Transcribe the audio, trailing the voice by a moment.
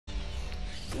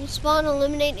Spawn,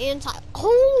 eliminate anti.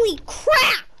 Holy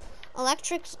crap!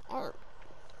 Electrics are.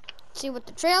 See what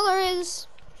the trailer is.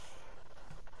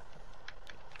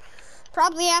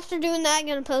 Probably after doing that, I'm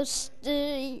gonna post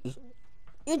the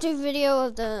YouTube video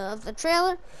of the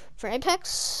trailer for Apex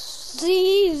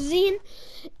Season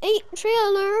 8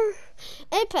 trailer.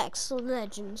 Apex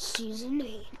Legends Season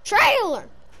 8 trailer.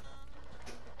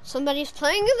 Somebody's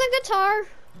playing the guitar.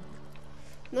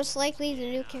 Most likely the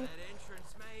new character.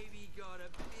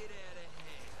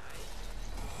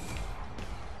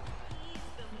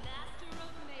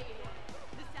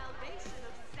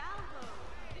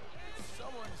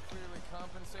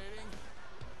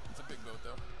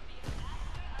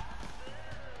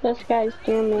 This guy's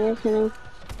doing me, isn't he?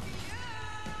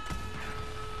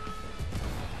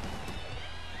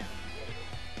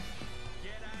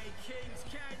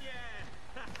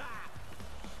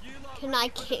 Can I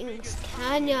Kings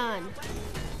Canyon?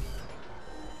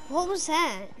 What was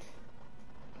that?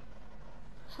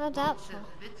 How'd that fall?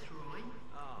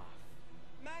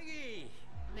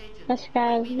 This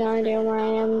guy has no idea where I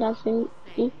am, doesn't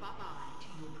he?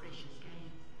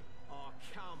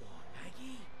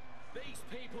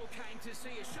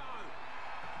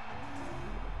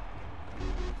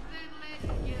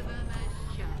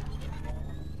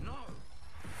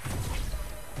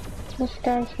 This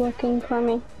guy's looking for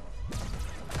me.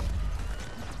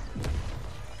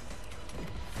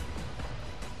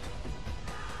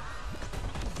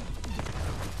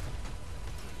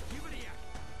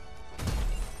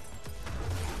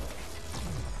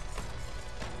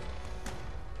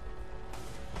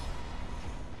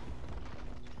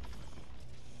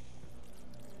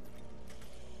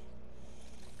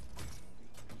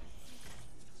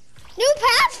 New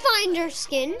Pathfinder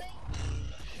skin.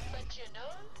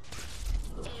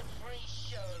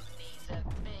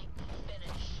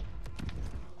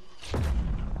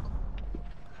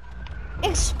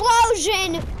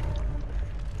 Explosion!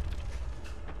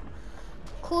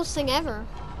 Coolest thing ever.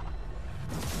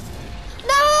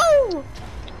 No!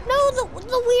 No,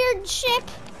 the weird ship.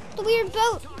 The weird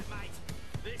boat.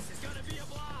 This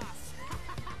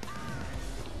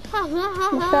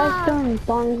guy's doing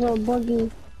Bongo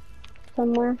Boogie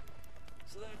somewhere.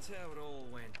 So that's how it all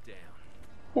went down.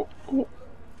 Literally.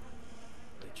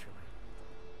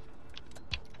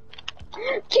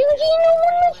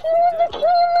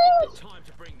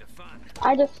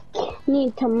 I just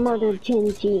need to murder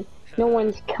Genji. No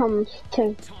one comes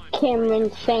to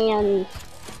Cameron Sands.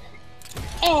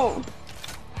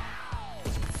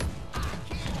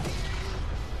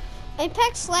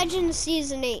 Apex Legends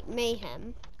Season 8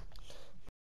 Mayhem.